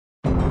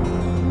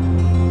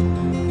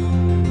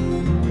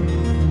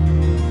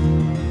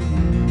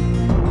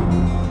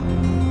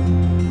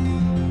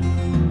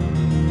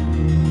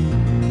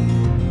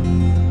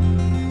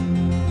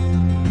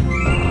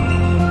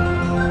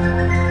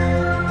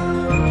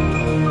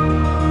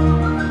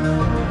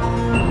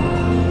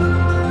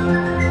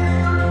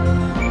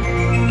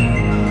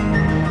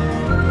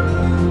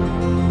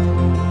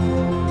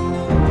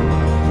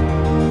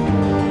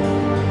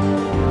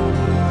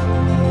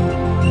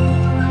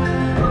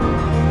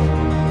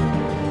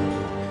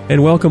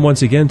And welcome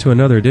once again to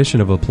another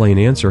edition of A Plain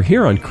Answer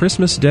here on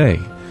Christmas Day.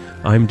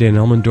 I'm Dan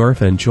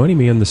Elmendorf, and joining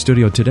me in the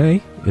studio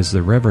today is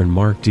the Reverend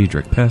Mark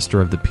Diedrich,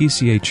 pastor of the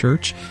PCA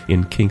Church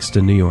in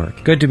Kingston, New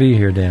York. Good to be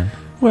here, Dan.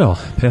 Well,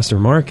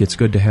 Pastor Mark, it's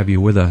good to have you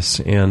with us,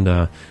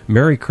 and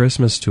Merry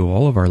Christmas to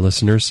all of our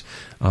listeners.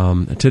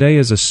 Today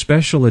is a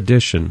special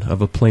edition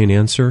of A Plain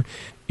Answer.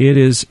 It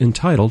is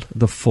entitled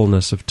The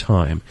Fullness of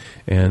Time.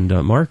 And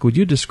Mark, would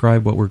you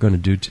describe what we're going to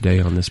do today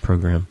on this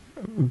program?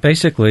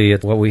 Basically,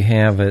 what we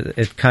have,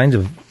 it kind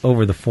of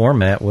over the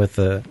format with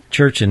the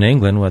church in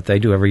England, what they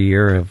do every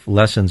year of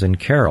lessons and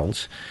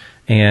carols.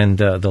 And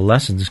the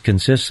lessons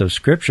consist of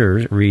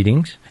scripture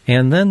readings.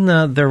 And then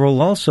there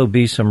will also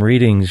be some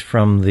readings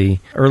from the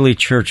early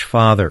church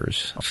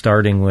fathers,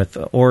 starting with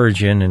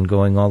Origen and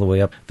going all the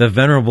way up. The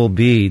Venerable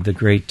Bede, the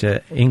great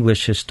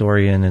English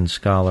historian and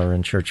scholar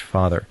and church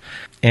father.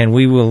 And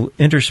we will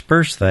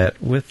intersperse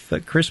that with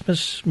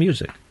Christmas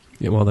music.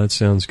 Yeah, well, that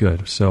sounds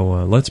good. So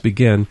let's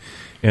begin.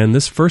 And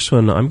this first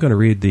one, I'm going to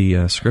read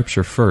the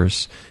scripture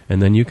first,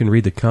 and then you can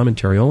read the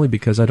commentary, only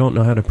because I don't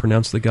know how to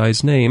pronounce the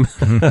guy's name.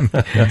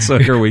 So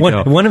here we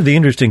go. One of the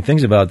interesting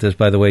things about this,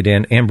 by the way,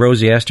 Dan,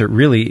 Ambrosiaster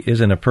really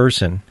isn't a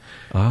person.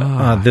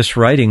 This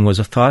writing was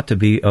thought to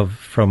be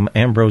from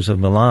Ambrose of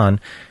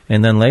Milan,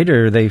 and then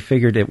later they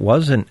figured it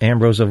wasn't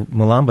Ambrose of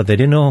Milan, but they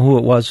didn't know who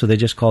it was, so they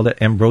just called it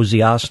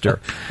Ambrosiaster.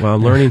 Well,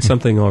 I'm learning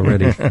something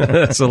already.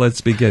 So let's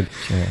begin.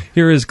 Sure.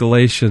 Here is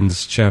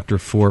Galatians chapter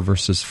 4,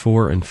 verses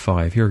 4 and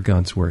 5. Hear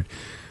God's word.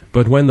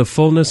 But when the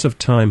fullness of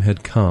time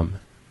had come,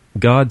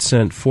 God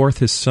sent forth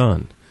his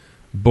Son,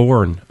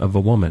 born of a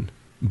woman,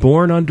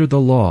 born under the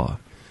law,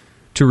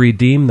 to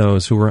redeem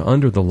those who were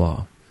under the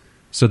law,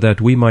 so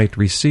that we might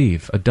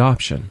receive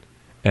adoption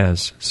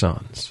as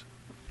sons.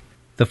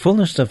 The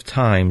fullness of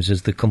times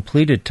is the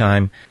completed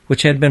time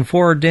which had been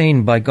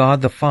foreordained by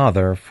God the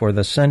Father for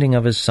the sending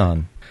of his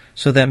Son,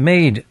 so that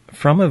made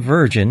from a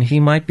virgin he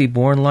might be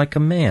born like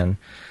a man,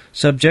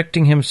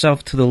 subjecting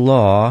himself to the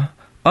law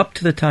up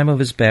to the time of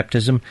his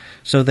baptism,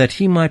 so that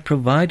he might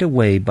provide a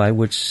way by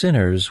which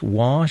sinners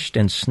washed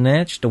and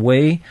snatched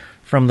away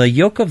from the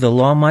yoke of the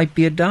law might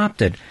be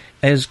adopted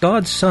as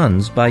God's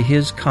sons by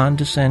his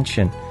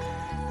condescension,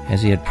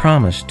 as he had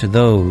promised to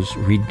those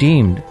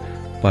redeemed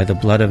by the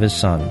blood of his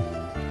Son.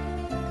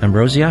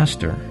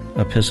 Ambrosiaster,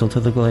 Epistle to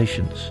the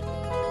Galatians.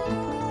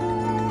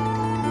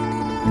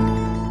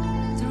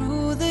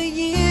 Through the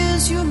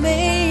years you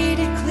made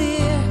it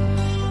clear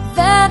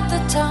that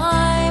the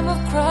time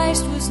of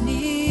Christ was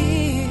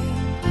near,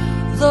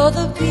 though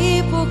the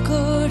people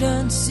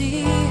couldn't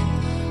see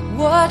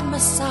what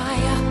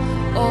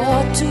Messiah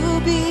ought to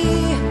be.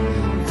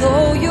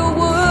 Though your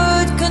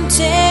word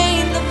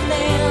contained the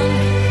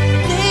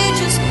plan, they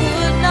just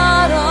could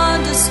not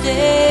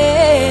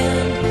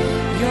understand.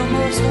 Your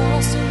most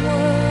awesome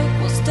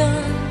work was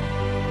done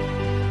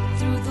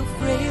through the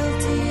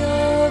frailty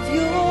of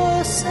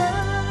your Son.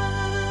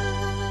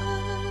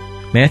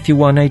 Matthew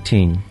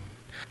 1:18.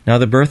 Now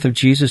the birth of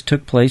Jesus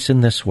took place in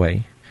this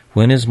way.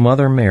 When his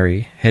mother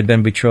Mary had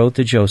been betrothed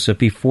to Joseph,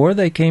 before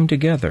they came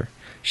together,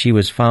 she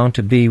was found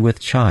to be with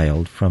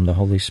child from the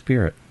Holy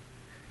Spirit.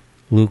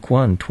 Luke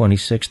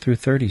 1:26 through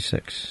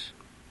 36.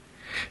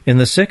 In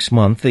the 6th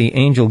month, the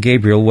angel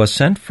Gabriel was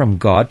sent from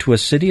God to a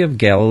city of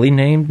Galilee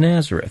named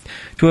Nazareth,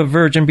 to a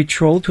virgin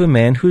betrothed to a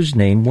man whose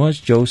name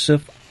was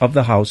Joseph of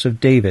the house of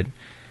David,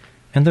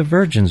 and the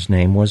virgin's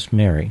name was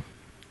Mary.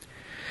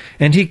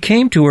 And he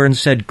came to her and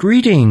said,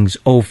 Greetings,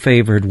 O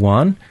favored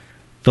one,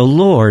 the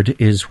Lord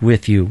is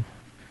with you.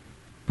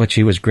 But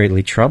she was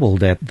greatly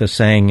troubled at the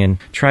saying, and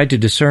tried to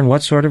discern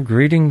what sort of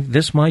greeting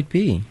this might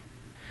be.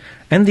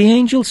 And the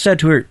angel said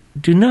to her,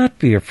 Do not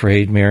be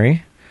afraid,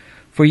 Mary,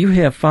 for you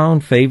have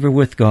found favor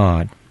with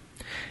God.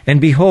 And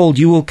behold,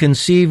 you will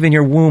conceive in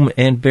your womb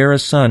and bear a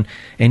son,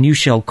 and you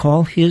shall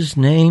call his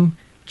name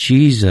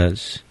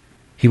Jesus.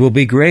 He will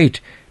be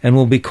great, and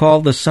will be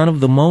called the Son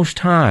of the Most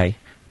High.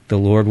 The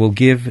Lord will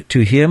give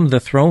to him the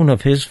throne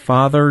of his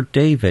father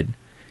David,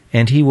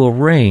 and he will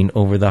reign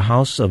over the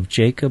house of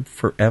Jacob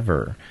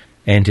forever,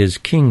 and his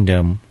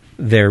kingdom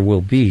there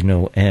will be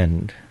no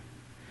end.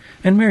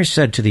 And Mary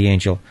said to the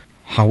angel,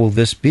 How will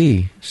this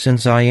be,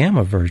 since I am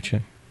a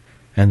virgin?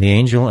 And the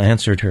angel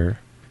answered her,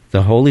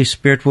 The Holy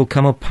Spirit will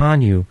come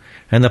upon you,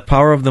 and the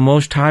power of the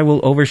Most High will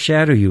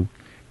overshadow you.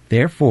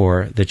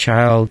 Therefore the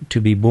child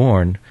to be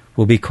born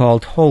will be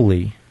called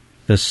Holy,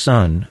 the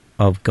Son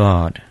of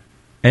God.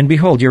 And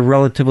behold, your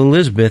relative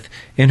Elizabeth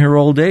in her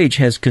old age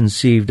has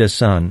conceived a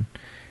son,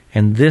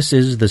 and this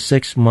is the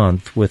 6th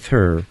month with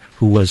her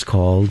who was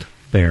called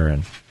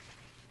barren.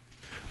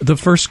 The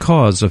first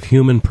cause of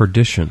human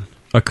perdition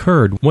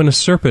occurred when a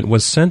serpent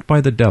was sent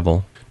by the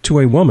devil to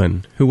a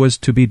woman who was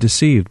to be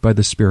deceived by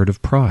the spirit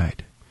of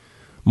pride.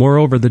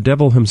 Moreover, the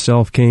devil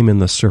himself came in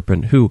the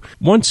serpent, who,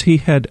 once he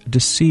had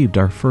deceived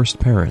our first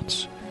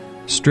parents,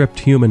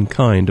 stripped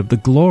humankind of the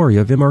glory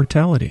of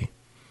immortality.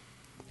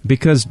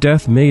 Because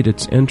death made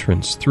its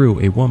entrance through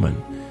a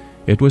woman,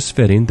 it was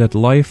fitting that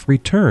life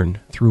return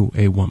through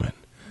a woman.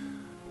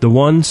 The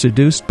one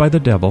seduced by the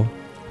devil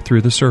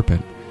through the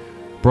serpent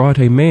brought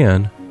a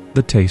man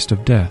the taste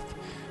of death.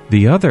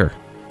 The other,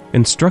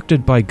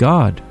 instructed by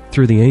God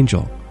through the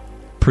angel,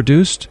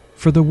 produced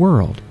for the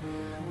world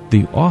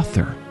the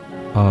author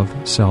of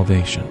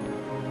salvation.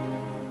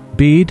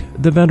 Bede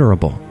the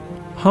Venerable,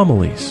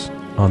 Homilies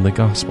on the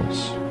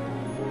Gospels.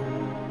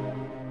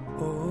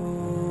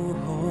 O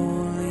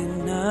holy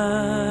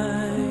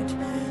night,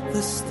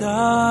 the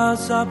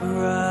stars are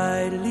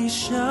brightly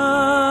shining.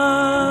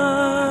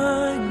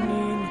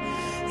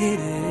 It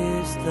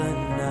is the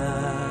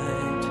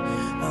night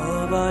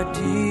of our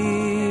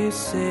dear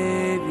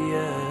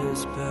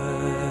Savior's birth.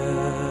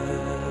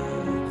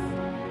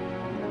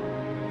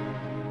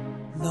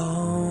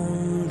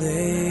 Long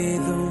lay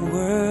the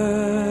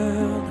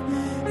world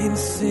in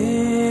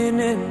sin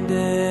and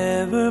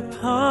ever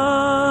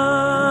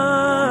pining,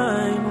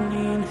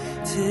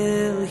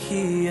 till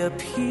He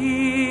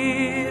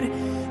appeared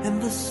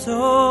and the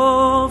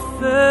soul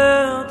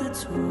felt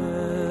its worth.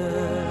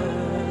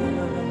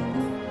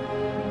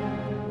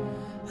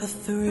 A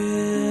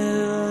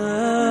thrill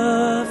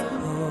of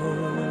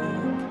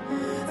hope,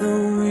 the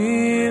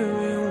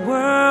weary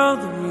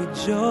world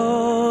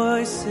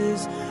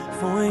rejoices,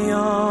 for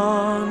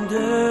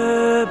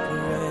yonder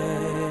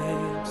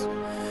breaks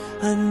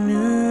a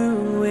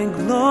new and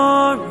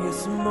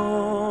glorious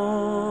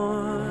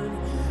morn.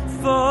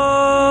 Fall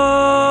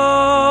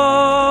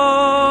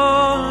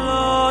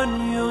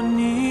on your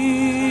knees,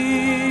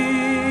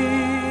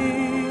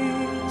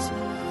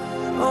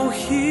 oh,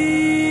 hear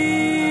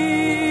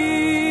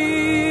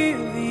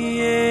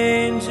the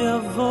angel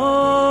voices,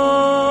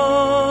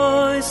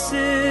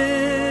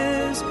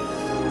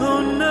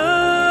 oh,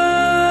 night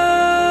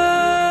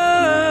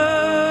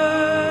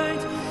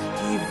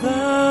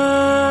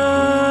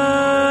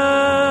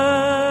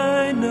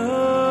divine,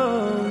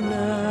 oh,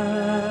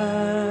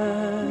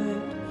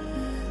 night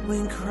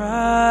when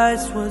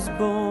Christ was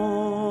born,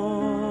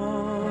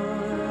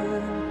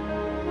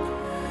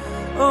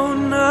 oh,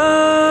 night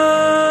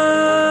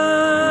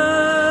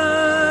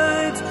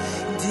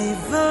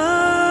divine,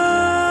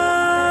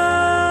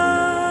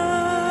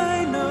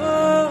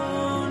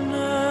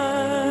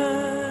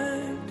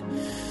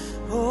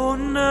 oh,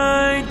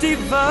 night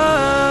divine.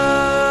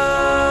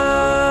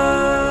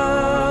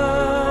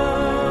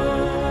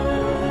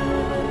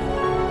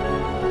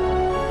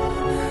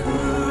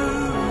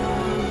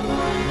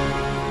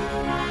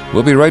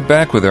 We'll be right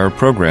back with our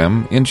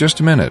program in just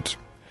a minute.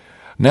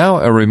 Now,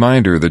 a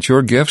reminder that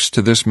your gifts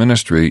to this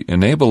ministry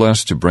enable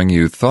us to bring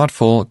you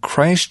thoughtful,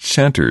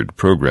 Christ-centered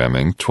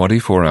programming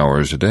 24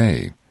 hours a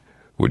day.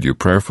 Would you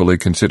prayerfully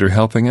consider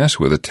helping us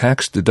with a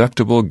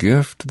tax-deductible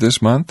gift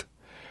this month?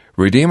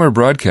 Redeemer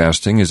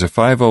Broadcasting is a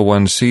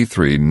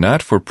 501c3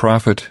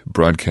 not-for-profit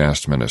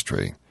broadcast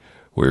ministry.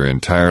 We're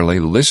entirely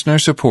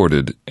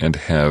listener-supported and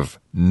have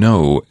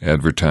no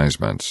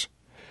advertisements.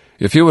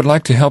 If you would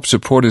like to help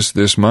support us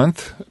this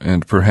month,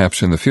 and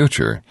perhaps in the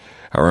future,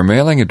 our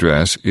mailing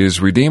address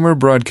is Redeemer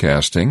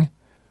Broadcasting,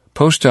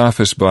 Post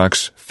Office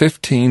Box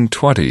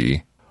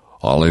 1520,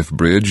 Olive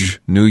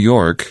Bridge, New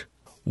York,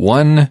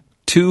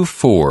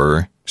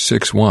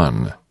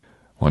 12461.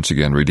 Once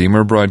again,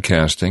 Redeemer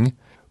Broadcasting,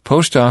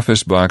 Post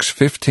Office Box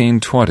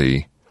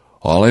 1520,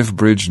 Olive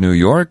Bridge, New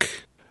York,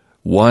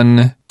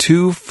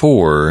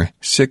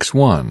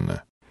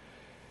 12461.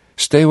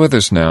 Stay with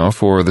us now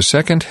for the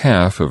second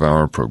half of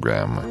our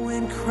program.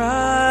 When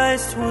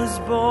Christ was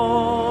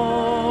born,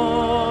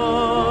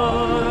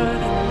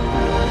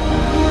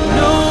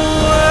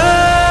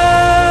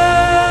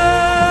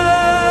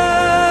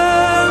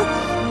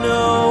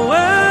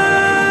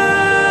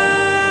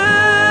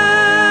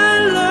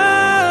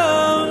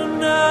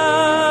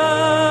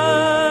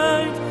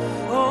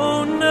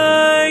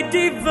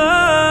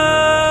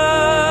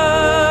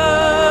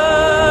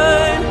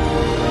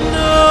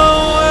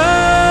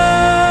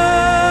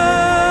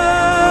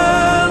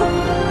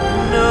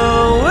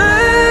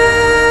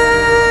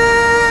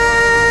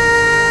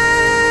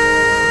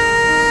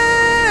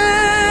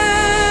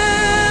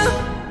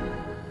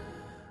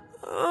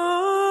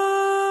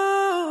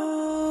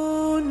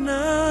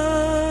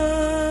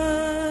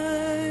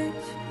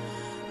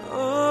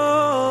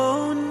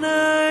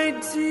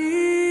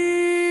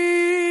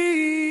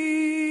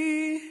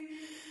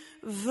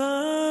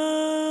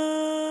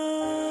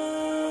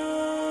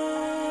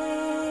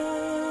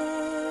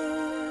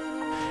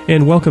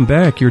 And welcome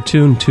back. You're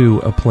tuned to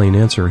A Plain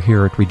Answer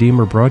here at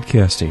Redeemer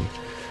Broadcasting.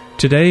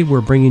 Today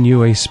we're bringing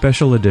you a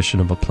special edition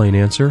of A Plain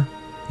Answer.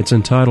 It's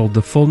entitled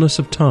The Fullness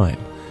of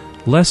Time,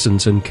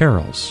 Lessons and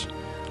Carols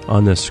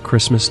on this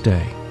Christmas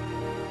Day.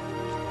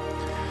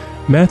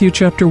 Matthew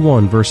chapter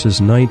 1, verses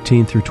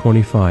 19 through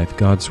 25,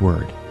 God's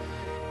Word.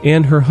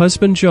 And her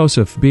husband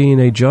Joseph,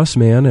 being a just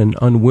man and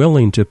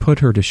unwilling to put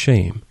her to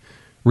shame,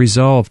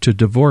 resolved to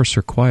divorce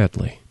her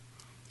quietly.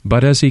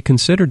 But as he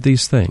considered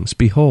these things,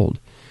 behold,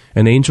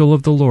 an angel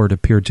of the Lord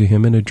appeared to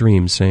him in a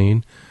dream,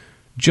 saying,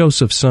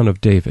 Joseph, son of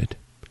David,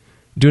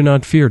 do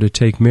not fear to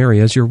take Mary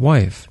as your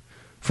wife,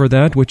 for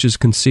that which is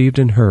conceived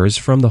in her is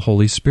from the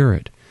Holy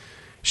Spirit.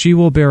 She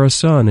will bear a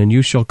son, and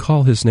you shall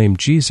call his name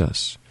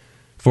Jesus,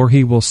 for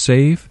he will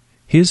save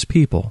his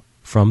people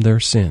from their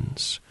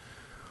sins.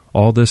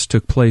 All this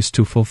took place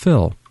to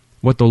fulfill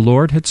what the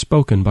Lord had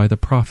spoken by the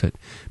prophet.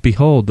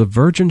 Behold, the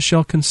virgin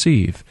shall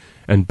conceive,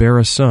 and bear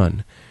a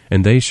son,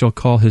 and they shall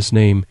call his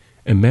name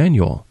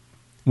Emmanuel,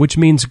 which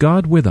means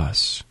God with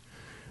us.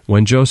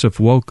 When Joseph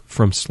woke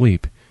from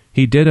sleep,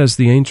 he did as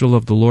the angel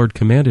of the Lord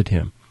commanded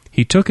him.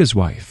 He took his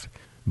wife,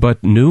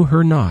 but knew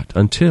her not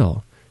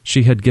until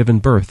she had given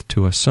birth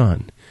to a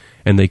son,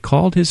 and they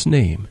called his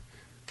name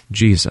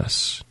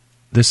Jesus.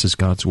 This is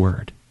God's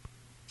word.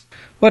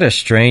 What a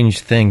strange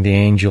thing the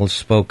angels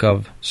spoke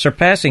of,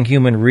 surpassing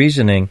human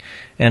reasoning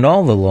and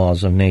all the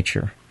laws of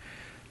nature.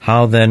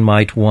 How then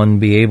might one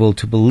be able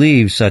to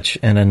believe such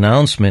an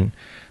announcement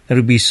that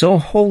would be so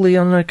wholly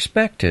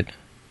unexpected?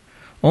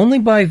 Only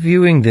by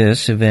viewing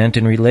this event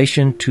in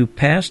relation to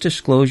past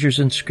disclosures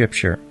in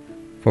Scripture.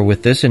 For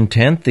with this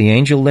intent the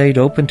angel laid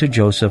open to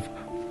Joseph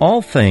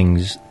all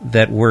things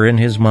that were in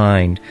his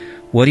mind,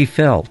 what he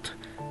felt,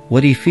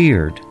 what he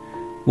feared,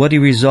 what he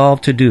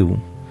resolved to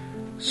do,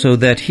 so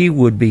that he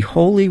would be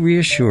wholly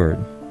reassured.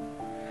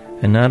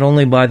 And not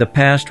only by the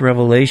past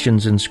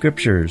revelations in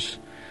Scriptures,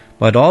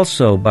 but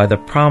also by the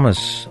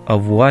promise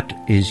of what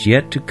is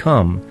yet to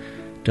come,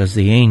 does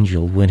the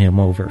angel win him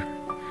over.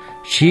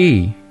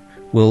 She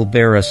will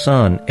bear a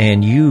son,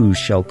 and you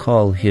shall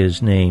call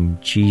his name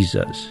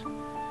Jesus.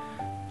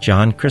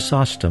 John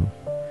Chrysostom,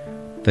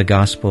 The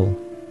Gospel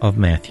of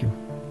Matthew.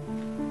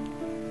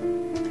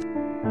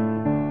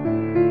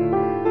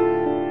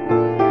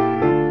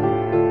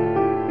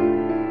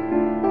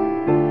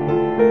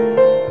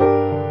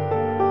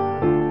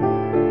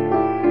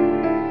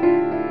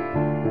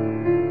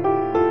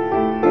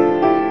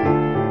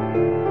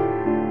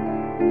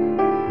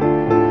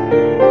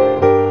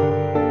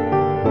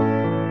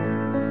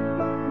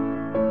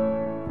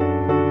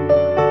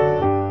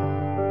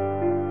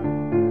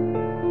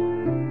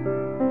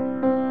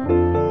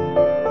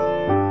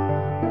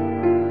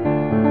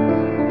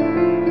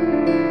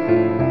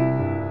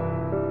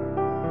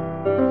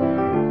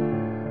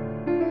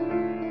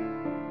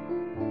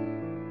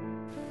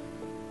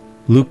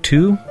 Luke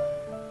 2,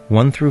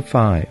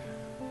 1-5.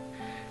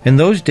 In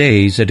those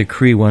days a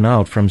decree went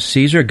out from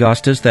Caesar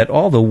Augustus that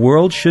all the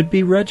world should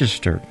be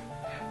registered.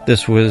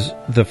 This was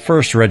the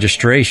first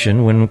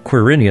registration when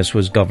Quirinius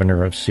was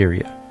governor of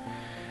Syria.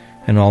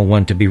 And all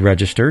went to be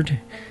registered,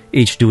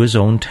 each to his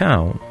own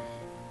town.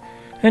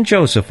 And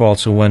Joseph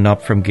also went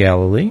up from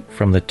Galilee,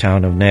 from the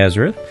town of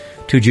Nazareth,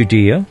 to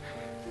Judea,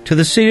 to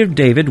the city of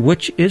David,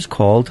 which is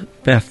called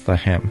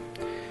Bethlehem,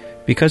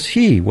 because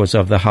he was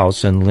of the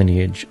house and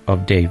lineage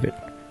of David,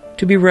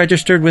 to be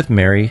registered with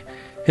Mary,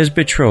 his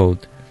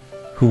betrothed,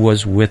 who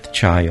was with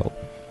child.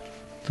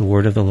 The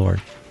word of the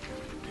Lord.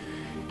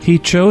 He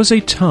chose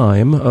a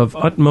time of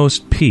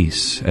utmost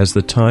peace as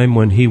the time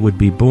when he would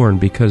be born,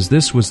 because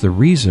this was the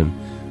reason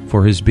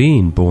for his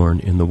being born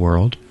in the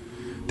world,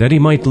 that he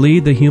might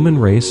lead the human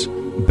race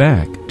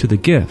back to the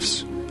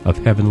gifts of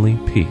heavenly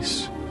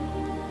peace.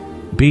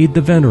 Bede the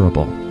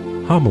Venerable,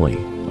 Homily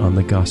on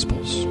the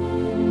Gospels.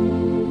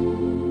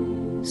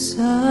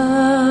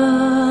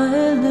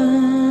 Silent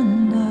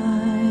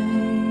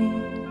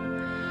night,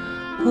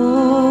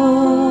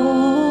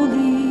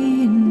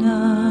 holy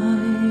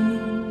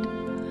night,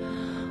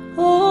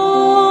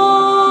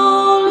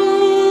 all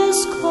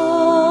is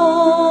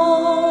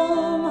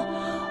calm,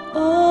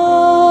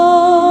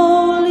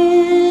 all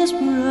is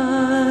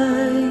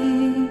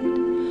bright,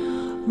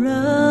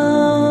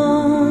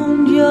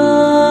 round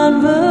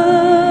yon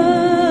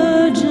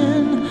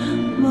virgin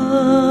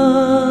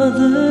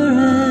mother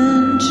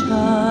and child.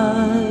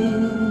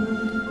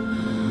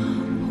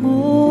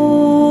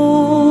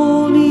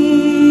 Holy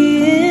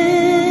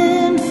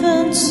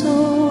infant,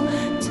 so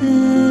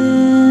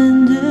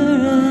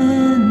tender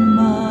and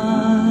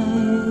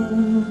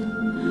mild,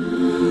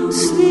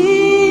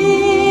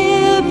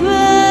 sleep in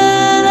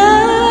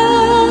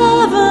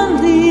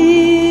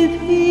heavenly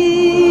peace,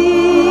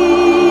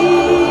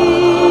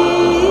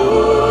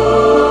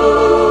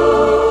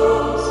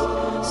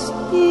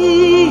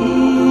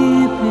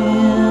 sleep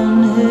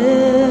in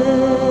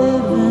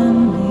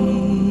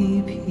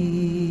heavenly peace.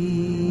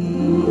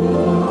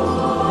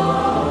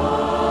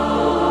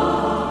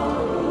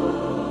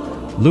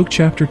 Luke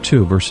chapter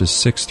 2, verses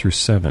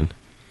 6-7,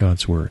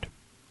 God's Word.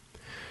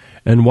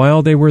 And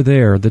while they were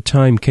there, the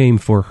time came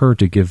for her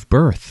to give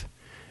birth.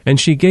 And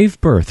she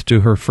gave birth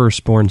to her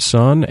firstborn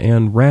son,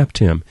 and wrapped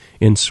him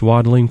in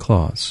swaddling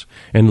cloths,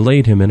 and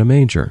laid him in a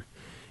manger,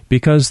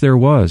 because there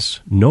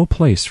was no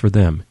place for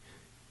them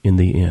in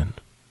the inn.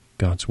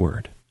 God's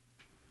Word.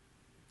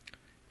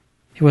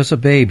 He was a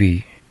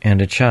baby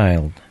and a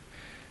child,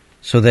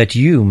 so that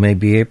you may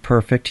be a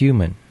perfect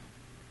human.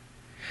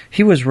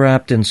 He was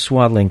wrapped in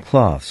swaddling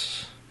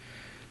cloths,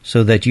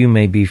 so that you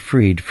may be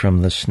freed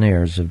from the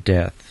snares of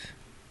death.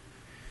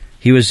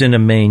 He was in a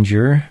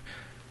manger,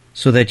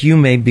 so that you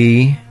may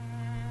be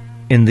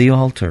in the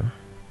altar.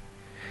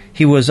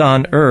 He was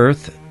on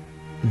earth,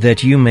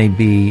 that you may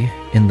be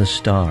in the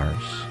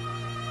stars.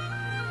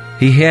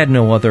 He had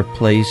no other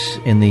place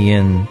in the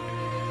inn,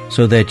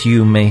 so that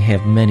you may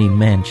have many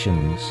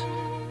mansions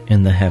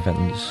in the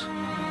heavens.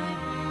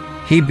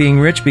 He, being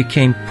rich,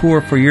 became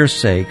poor for your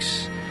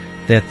sakes,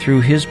 that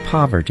through his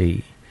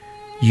poverty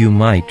you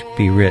might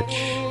be rich.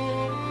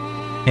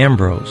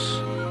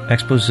 Ambrose,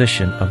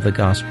 Exposition of the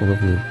Gospel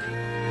of Luke.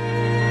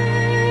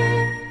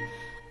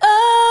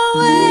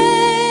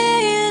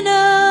 Away in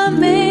a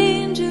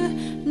manger,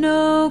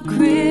 no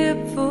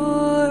crib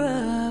for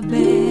a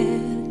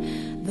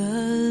bed,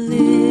 the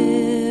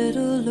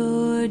little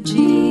Lord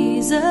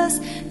Jesus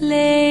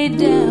laid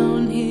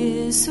down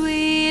his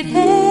sweet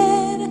head.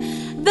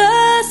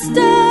 The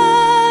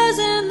stars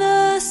in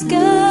the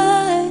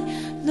sky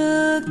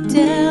looked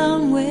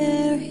down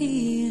where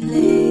he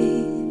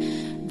lay.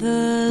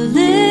 The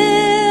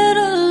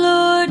little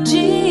Lord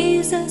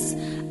Jesus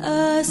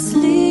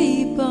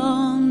asleep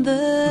on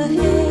the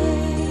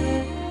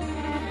hay.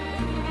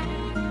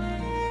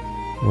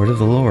 Word of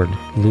the Lord,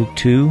 Luke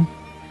 2,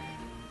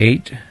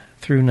 8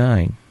 through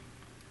 9.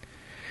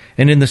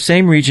 And in the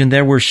same region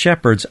there were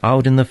shepherds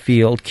out in the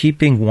field,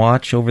 keeping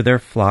watch over their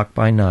flock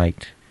by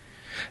night.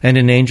 And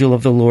an angel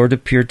of the Lord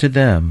appeared to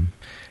them,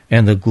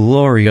 and the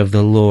glory of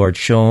the Lord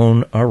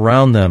shone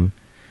around them,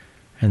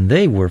 and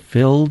they were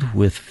filled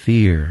with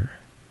fear.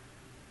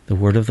 The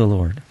word of the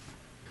Lord.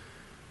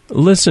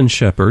 Listen,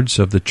 shepherds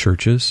of the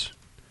churches.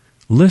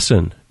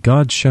 Listen,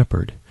 God's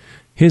shepherd.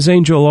 His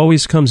angel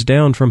always comes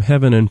down from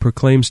heaven and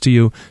proclaims to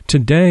you,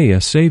 "Today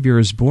a Savior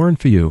is born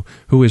for you,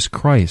 who is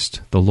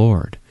Christ the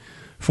Lord."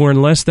 For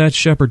unless that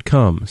shepherd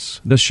comes,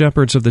 the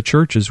shepherds of the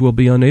churches will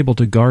be unable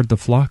to guard the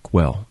flock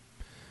well.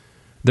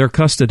 Their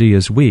custody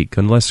is weak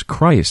unless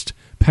Christ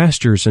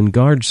pastures and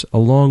guards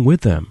along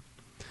with them.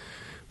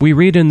 We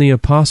read in the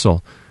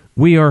Apostle,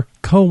 we are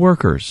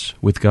co-workers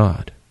with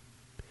God.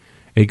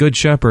 A good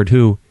shepherd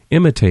who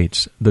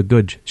imitates the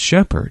good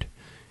shepherd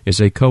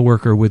is a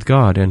co-worker with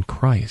God and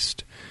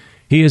Christ.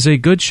 He is a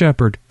good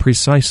shepherd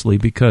precisely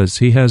because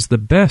he has the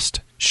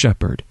best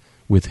shepherd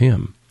with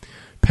him,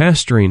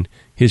 pasturing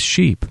his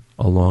sheep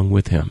along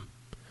with him.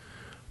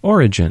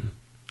 Origen,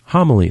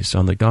 Homilies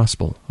on the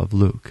Gospel of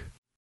Luke.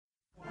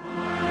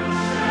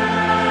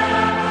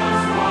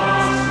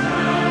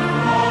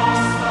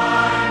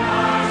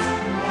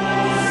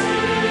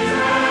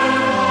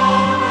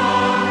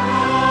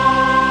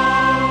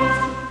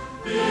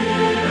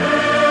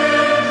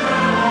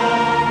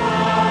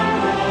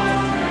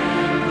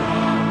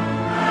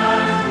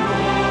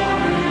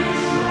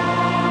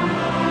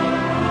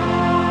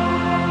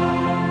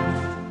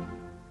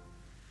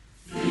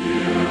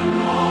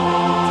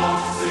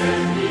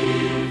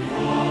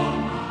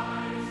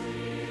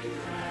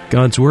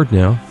 God's Word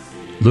now,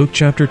 Luke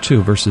chapter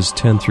 2, verses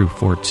 10 through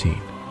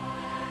 14.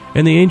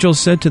 And the angel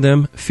said to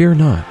them, "Fear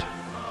not,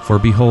 for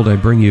behold, I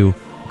bring you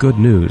good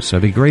news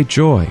of a great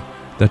joy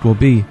that will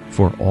be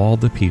for all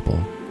the people.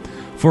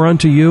 For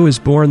unto you is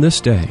born this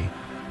day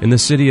in the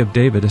city of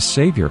David a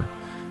Savior,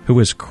 who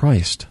is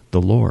Christ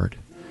the Lord.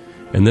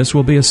 And this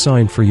will be a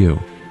sign for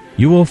you.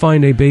 You will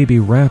find a baby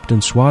wrapped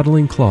in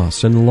swaddling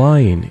cloths and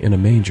lying in a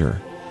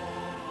manger."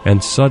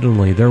 And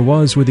suddenly there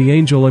was with the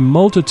angel a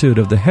multitude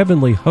of the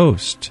heavenly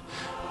host,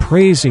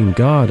 praising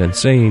God and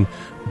saying,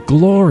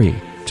 "Glory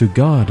to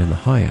God in the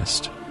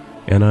highest,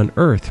 and on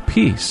earth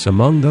peace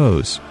among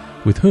those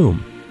with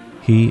whom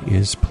he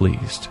is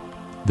pleased."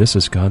 This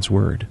is God's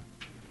Word.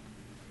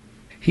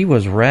 He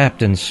was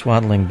wrapped in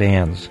swaddling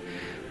bands,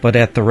 but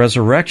at the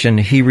resurrection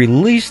he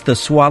released the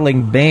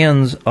swaddling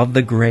bands of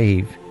the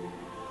grave.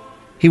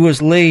 He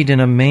was laid in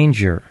a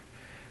manger,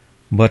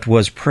 but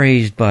was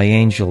praised by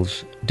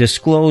angels,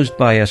 disclosed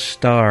by a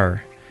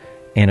star,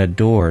 and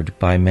adored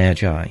by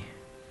magi.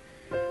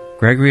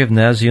 Gregory of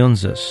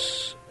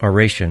Nazianzus,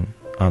 Oration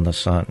on the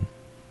Son.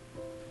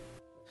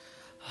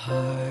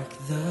 Hark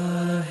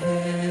the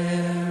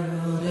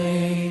herald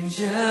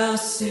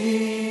angels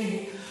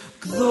sing,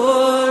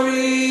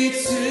 glory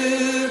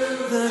to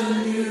the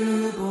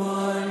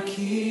newborn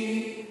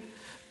King.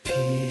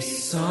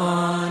 Peace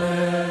on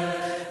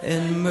earth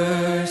and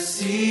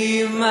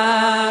mercy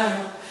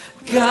mild,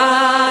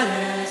 God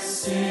and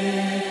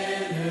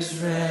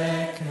sinners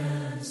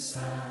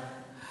reconciled.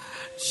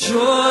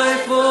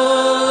 Joyful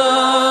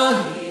all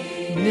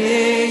ye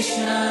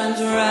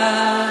nations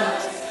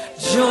rise,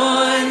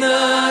 join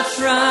the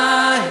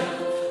triumph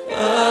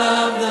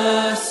of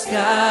the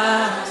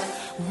skies.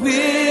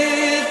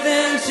 With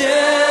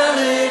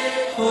angelic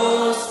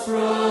hosts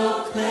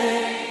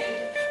proclaim,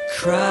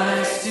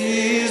 Christ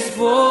is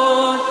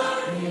born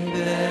in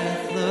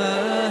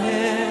Bethlehem.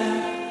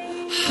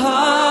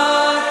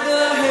 Hark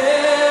the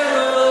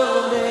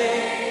herald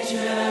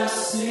angels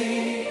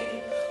sing,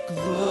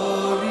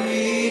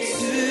 glory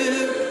to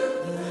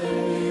the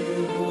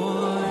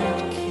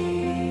newborn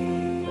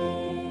King.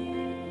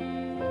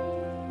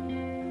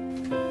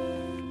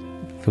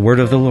 The Word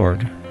of the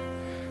Lord,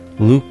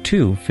 Luke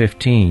 2,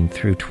 15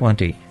 through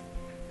 20.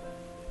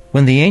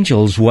 When the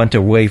angels went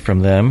away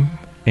from them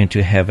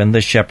into heaven,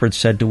 the shepherds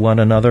said to one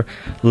another,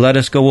 "Let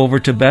us go over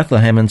to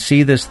Bethlehem and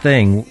see this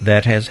thing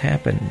that has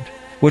happened,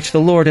 which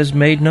the Lord has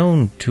made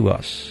known to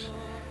us."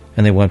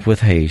 And they went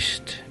with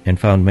haste and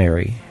found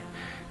Mary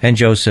and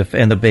Joseph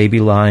and the baby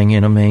lying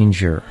in a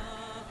manger.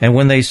 And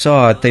when they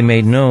saw it, they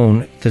made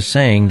known the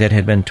saying that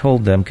had been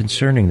told them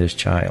concerning this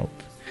child.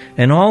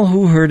 And all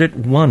who heard it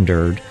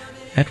wondered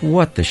at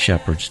what the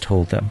shepherds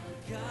told them.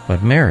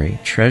 But Mary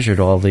treasured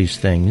all these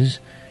things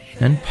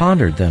and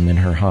pondered them in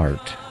her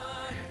heart.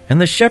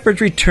 And the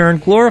shepherds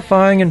returned,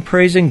 glorifying and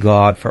praising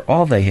God for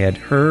all they had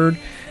heard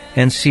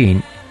and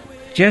seen,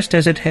 just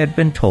as it had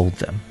been told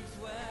them.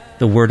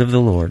 The word of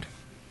the Lord.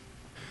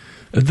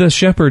 The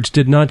shepherds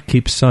did not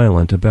keep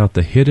silent about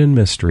the hidden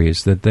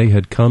mysteries that they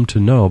had come to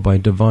know by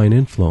divine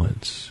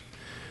influence.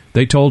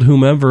 They told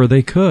whomever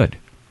they could.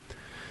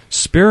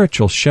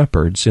 Spiritual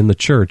shepherds in the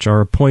church are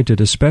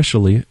appointed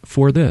especially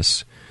for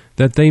this,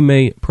 that they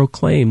may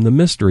proclaim the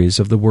mysteries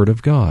of the Word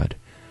of God,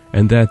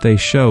 and that they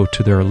show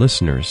to their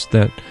listeners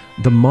that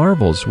the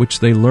marvels which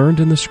they learned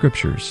in the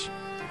Scriptures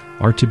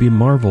are to be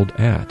marveled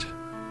at.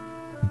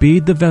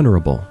 Bede the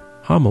Venerable,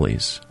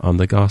 Homilies on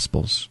the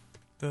Gospels.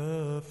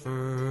 The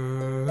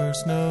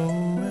first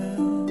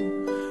Noel,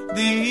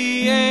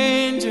 the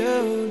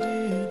angel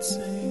did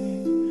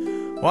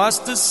sing, was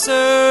to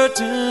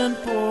certain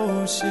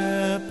poor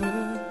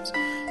shepherds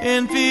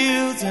in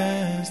fields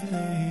as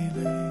they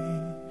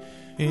lay,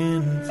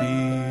 in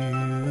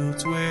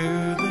fields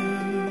where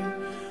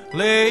they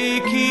lay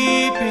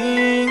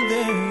keeping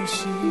their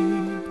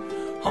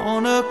sheep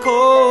on a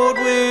cold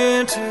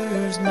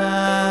winter's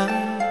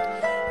night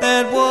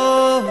that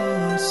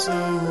was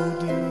so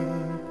deep.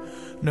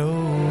 Noel,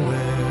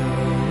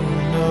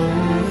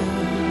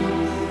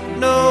 Noel,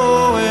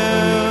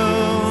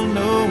 Noel,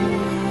 Noel,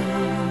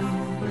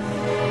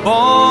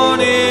 born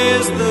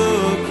is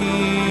the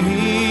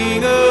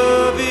King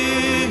of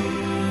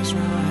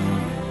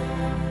Israel.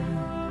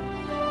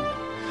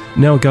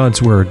 Now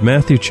God's Word,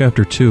 Matthew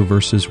chapter 2,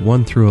 verses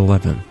 1 through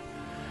 11.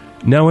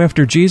 Now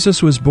after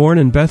Jesus was born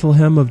in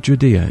Bethlehem of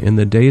Judea in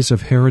the days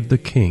of Herod the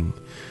king,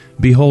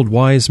 behold,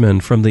 wise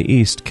men from the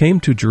east came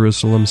to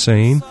Jerusalem,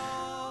 saying,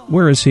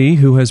 Where is he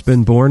who has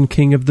been born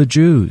King of the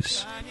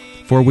Jews?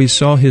 For we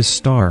saw his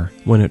star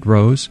when it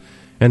rose,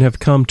 and have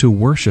come to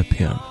worship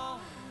him.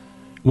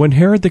 When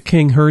Herod the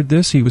king heard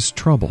this, he was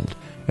troubled,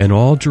 and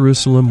all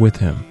Jerusalem with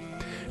him.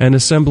 And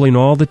assembling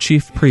all the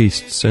chief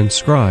priests and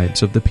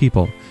scribes of the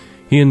people,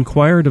 he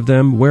inquired of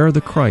them where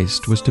the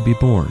Christ was to be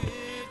born.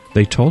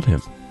 They told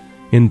him,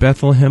 In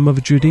Bethlehem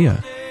of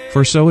Judea,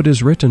 for so it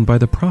is written by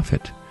the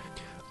prophet,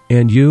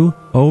 And you,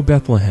 O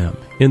Bethlehem,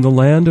 in the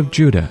land of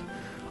Judah,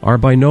 are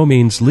by no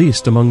means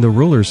least among the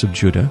rulers of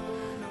Judah,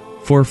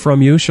 for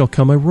from you shall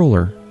come a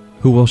ruler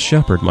who will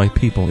shepherd my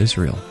people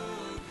Israel.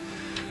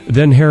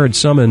 Then Herod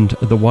summoned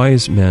the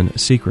wise men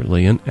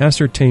secretly, and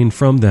ascertained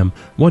from them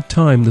what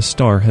time the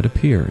star had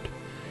appeared.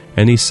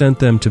 And he sent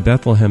them to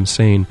Bethlehem,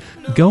 saying,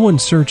 Go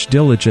and search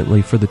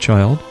diligently for the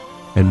child,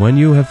 and when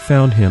you have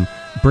found him,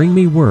 bring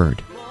me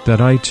word,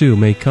 that I too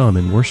may come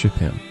and worship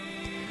him.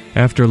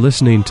 After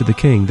listening to the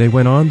king, they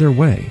went on their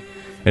way,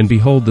 and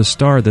behold, the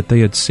star that they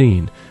had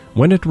seen,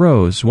 when it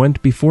rose,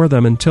 went before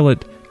them until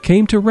it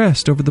came to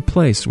rest over the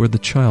place where the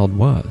child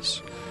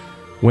was.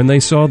 When they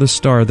saw the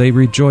star, they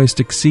rejoiced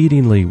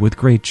exceedingly with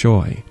great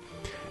joy.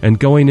 And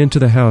going into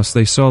the house,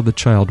 they saw the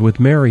child with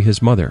Mary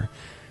his mother,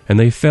 and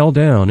they fell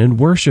down and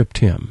worshipped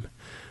him.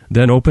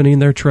 Then opening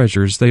their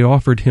treasures, they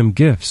offered him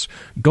gifts,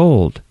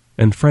 gold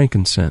and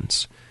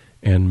frankincense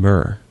and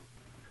myrrh.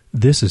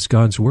 This is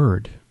God's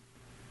Word.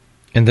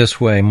 In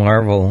this way,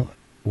 marvel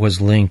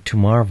was linked to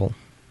marvel.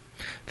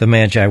 The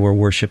Magi were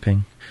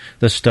worshiping.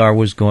 The star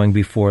was going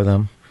before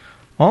them.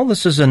 All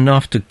this is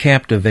enough to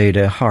captivate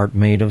a heart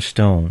made of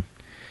stone.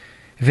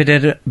 If it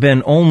had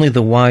been only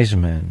the wise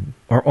men,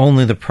 or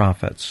only the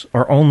prophets,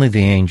 or only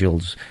the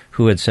angels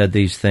who had said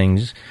these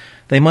things,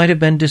 they might have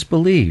been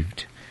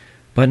disbelieved.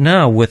 But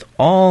now, with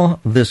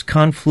all this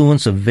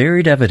confluence of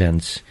varied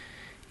evidence,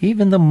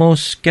 even the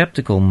most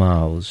skeptical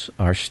mouths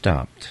are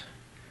stopped.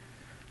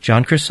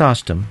 John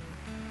Chrysostom,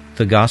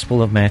 The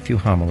Gospel of Matthew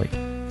Homily.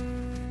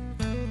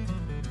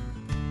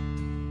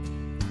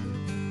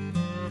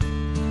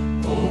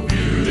 O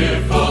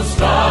beautiful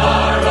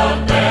star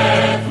of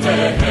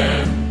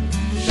Bethlehem,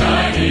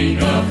 shining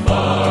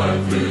afar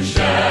through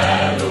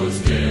shadows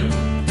dim,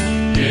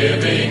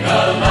 giving a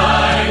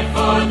light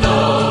for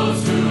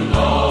those who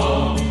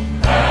long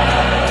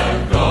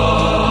have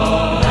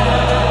gone,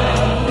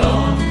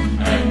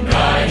 and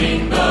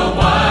guiding the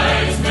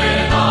wise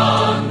men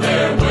on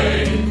their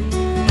way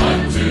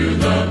unto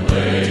the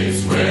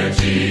place where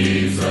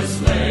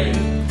Jesus lay.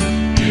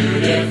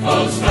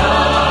 Beautiful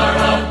star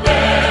of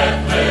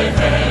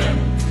Bethlehem,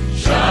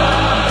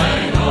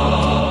 shine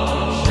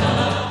on,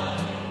 shine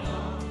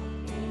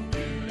on.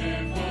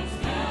 Beautiful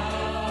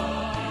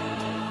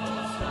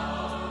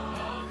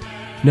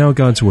star. Now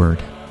God's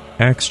Word,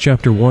 Acts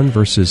chapter 1,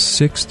 verses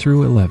 6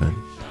 through 11.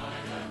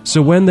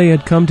 So when they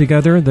had come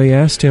together, they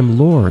asked him,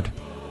 Lord,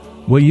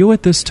 will you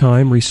at this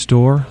time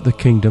restore the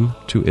kingdom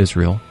to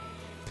Israel?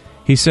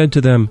 He said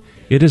to them,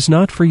 It is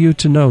not for you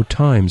to know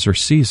times or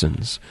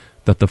seasons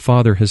that the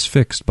Father has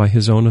fixed by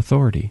his own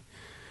authority,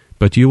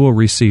 but you will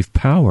receive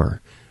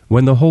power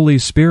when the Holy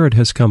Spirit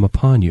has come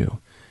upon you,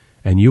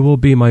 and you will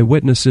be my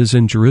witnesses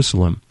in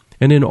Jerusalem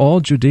and in all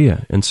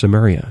Judea and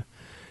Samaria,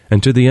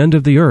 and to the end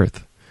of the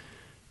earth.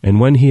 And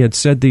when he had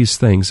said these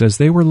things, as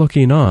they were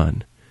looking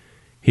on,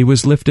 he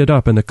was lifted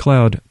up, and the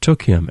cloud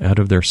took him out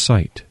of their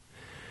sight.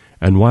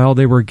 And while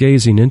they were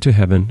gazing into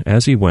heaven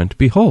as he went,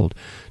 behold,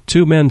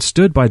 2 men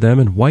stood by them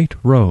in white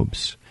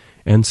robes,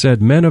 and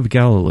said, Men of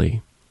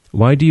Galilee,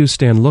 why do you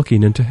stand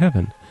looking into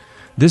heaven?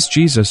 This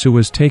Jesus who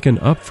was taken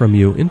up from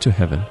you into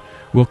heaven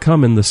will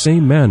come in the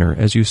same manner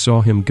as you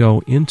saw him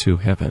go into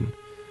heaven.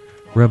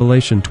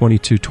 Revelation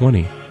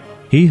 22:20.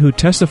 He who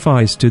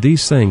testifies to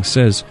these things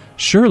says,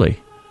 Surely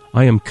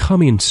I am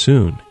coming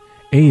soon.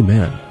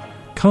 Amen.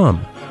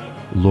 Come,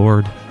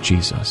 Lord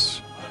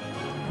Jesus.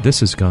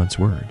 This is God's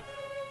Word.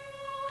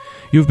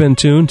 You've been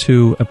tuned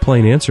to A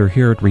Plain Answer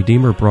here at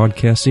Redeemer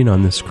Broadcasting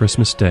on this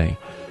Christmas Day.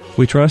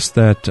 We trust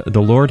that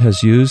the Lord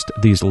has used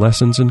these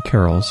lessons and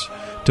carols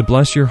to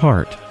bless your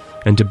heart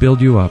and to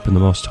build you up in the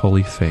most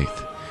holy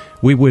faith.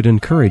 We would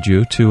encourage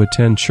you to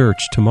attend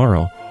church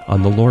tomorrow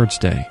on the Lord's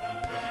Day.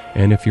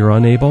 And if you're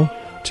unable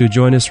to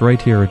join us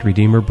right here at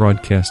Redeemer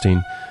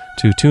Broadcasting,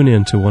 to tune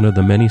in to one of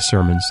the many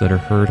sermons that are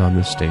heard on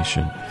this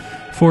station.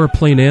 For A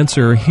Plain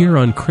Answer here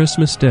on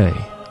Christmas Day,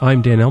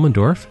 I'm Dan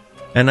Elmendorf.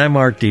 And I'm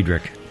Mark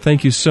Diedrich.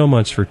 Thank you so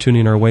much for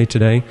tuning our way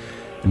today,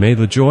 and may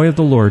the joy of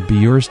the Lord be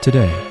yours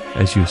today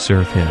as you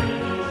serve Him.